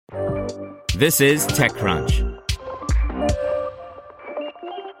This is TechCrunch.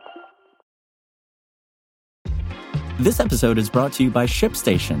 This episode is brought to you by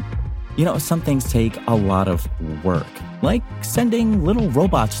ShipStation. You know, some things take a lot of work, like sending little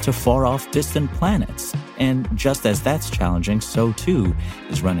robots to far-off distant planets. And just as that's challenging, so too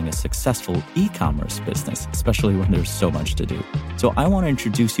is running a successful e-commerce business, especially when there's so much to do. So I want to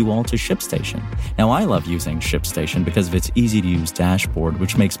introduce you all to ShipStation. Now, I love using ShipStation because of its easy-to-use dashboard,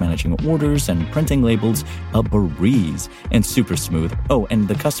 which makes managing orders and printing labels a breeze and super smooth. Oh, and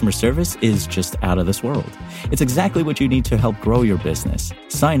the customer service is just out of this world. It's exactly what you need to help grow your business.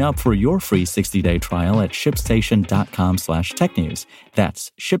 Sign up for your free 60-day trial at shipstation.com/technews.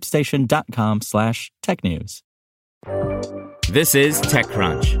 That's shipstation.com/technews. This is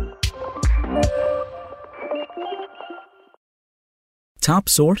TechCrunch.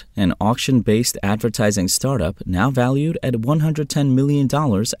 Topsort, an auction-based advertising startup now valued at $110 million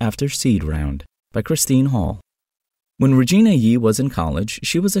after seed round, by Christine Hall. When Regina Yi was in college,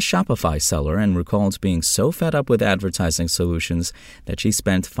 she was a Shopify seller and recalled being so fed up with advertising solutions that she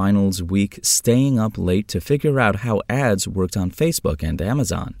spent finals week staying up late to figure out how ads worked on Facebook and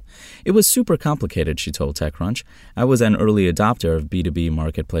Amazon. It was super complicated, she told TechCrunch. I was an early adopter of B2B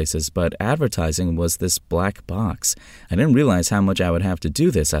marketplaces, but advertising was this black box. I didn't realize how much I would have to do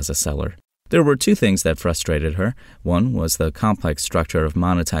this as a seller. There were two things that frustrated her. One was the complex structure of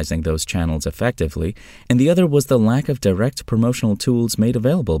monetizing those channels effectively, and the other was the lack of direct promotional tools made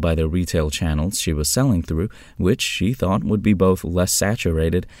available by the retail channels she was selling through, which she thought would be both less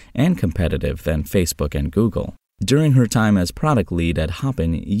saturated and competitive than Facebook and Google. During her time as product lead at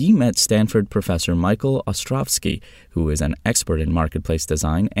Hopin, Yi met Stanford professor Michael Ostrovsky, who is an expert in marketplace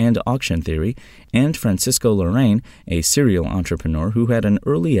design and auction theory, and Francisco Lorraine, a serial entrepreneur who had an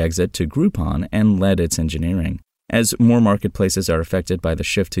early exit to Groupon and led its engineering. As more marketplaces are affected by the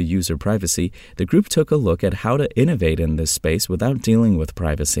shift to user privacy, the group took a look at how to innovate in this space without dealing with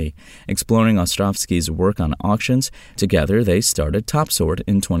privacy. Exploring Ostrovsky's work on auctions, together they started Topsort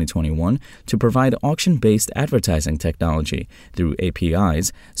in 2021 to provide auction-based advertising technology through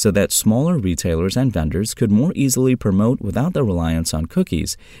APIs so that smaller retailers and vendors could more easily promote without the reliance on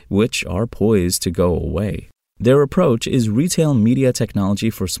cookies, which are poised to go away. Their approach is retail media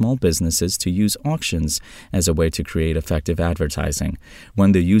technology for small businesses to use auctions as a way to create effective advertising.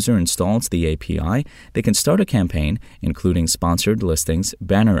 When the user installs the API, they can start a campaign, including sponsored listings,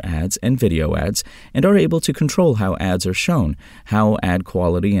 banner ads, and video ads, and are able to control how ads are shown, how ad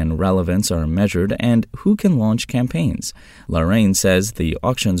quality and relevance are measured, and who can launch campaigns. Lorraine says the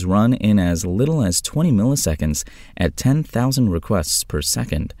auctions run in as little as 20 milliseconds at 10,000 requests per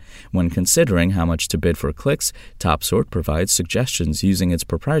second. When considering how much to bid for clicks, Topsort provides suggestions using its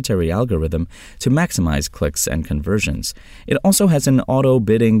proprietary algorithm to maximize clicks and conversions. It also has an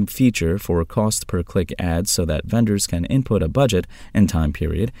auto-bidding feature for cost-per-click ads so that vendors can input a budget and time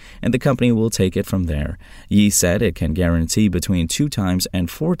period, and the company will take it from there. Yi said it can guarantee between 2 times and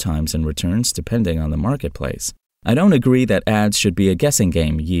 4 times in returns depending on the marketplace. I don't agree that ads should be a guessing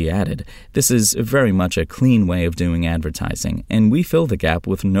game, Yi added. This is very much a clean way of doing advertising, and we fill the gap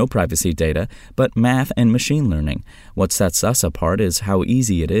with no privacy data, but math and machine learning. What sets us apart is how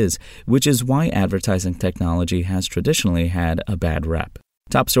easy it is, which is why advertising technology has traditionally had a bad rep.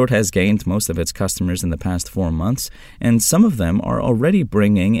 Topsort has gained most of its customers in the past 4 months, and some of them are already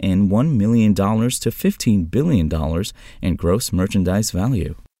bringing in $1 million to $15 billion in gross merchandise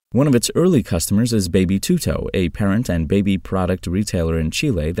value. One of its early customers is Baby Tuto, a parent and baby product retailer in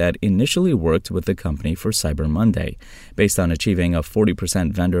Chile that initially worked with the company for Cyber Monday. Based on achieving a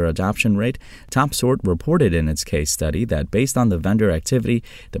 40% vendor adoption rate, Topsort reported in its case study that based on the vendor activity,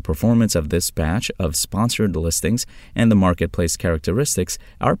 the performance of this batch of sponsored listings, and the marketplace characteristics,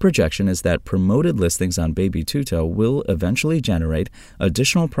 our projection is that promoted listings on Baby Tuto will eventually generate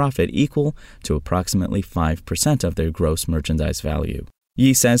additional profit equal to approximately 5% of their gross merchandise value.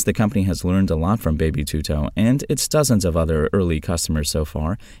 Yi says the company has learned a lot from Baby Tuto and its dozens of other early customers so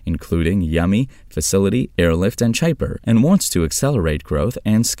far, including Yummy, Facility, Airlift, and Chyper, and wants to accelerate growth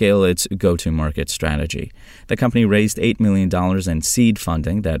and scale its go-to-market strategy. The company raised $8 million in seed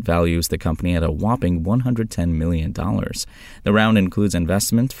funding that values the company at a whopping $110 million. The round includes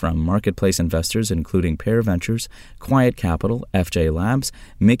investment from marketplace investors including Pear Ventures, Quiet Capital, FJ Labs,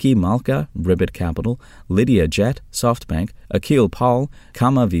 Mickey Malka, Ribbit Capital, Lydia Jet, SoftBank, Akil Paul,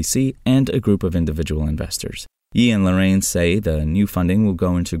 Kama VC, and a group of individual investors. Yi and Lorraine say the new funding will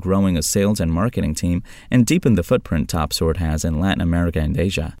go into growing a sales and marketing team and deepen the footprint Topsort has in Latin America and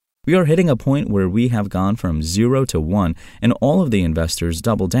Asia. We are hitting a point where we have gone from 0 to 1, and all of the investors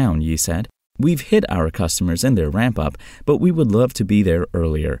double down, Yi said. We've hit our customers in their ramp-up, but we would love to be there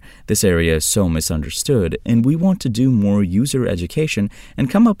earlier. This area is so misunderstood, and we want to do more user education and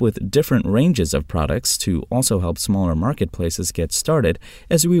come up with different ranges of products to also help smaller marketplaces get started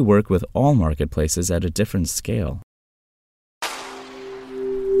as we work with all marketplaces at a different scale.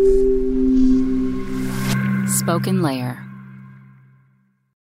 Spoken Layer.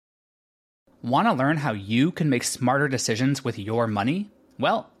 Want to learn how you can make smarter decisions with your money?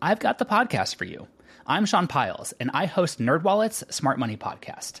 Well, I've got the podcast for you. I'm Sean Piles, and I host NerdWallet's Smart Money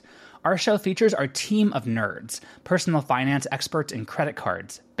Podcast. Our show features our team of nerds, personal finance experts in credit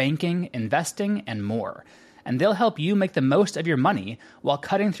cards, banking, investing, and more. And they'll help you make the most of your money while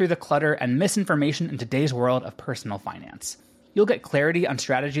cutting through the clutter and misinformation in today's world of personal finance. You'll get clarity on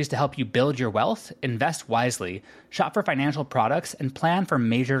strategies to help you build your wealth, invest wisely, shop for financial products, and plan for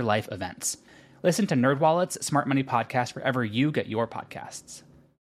major life events. Listen to NerdWallet's Smart Money Podcast wherever you get your podcasts.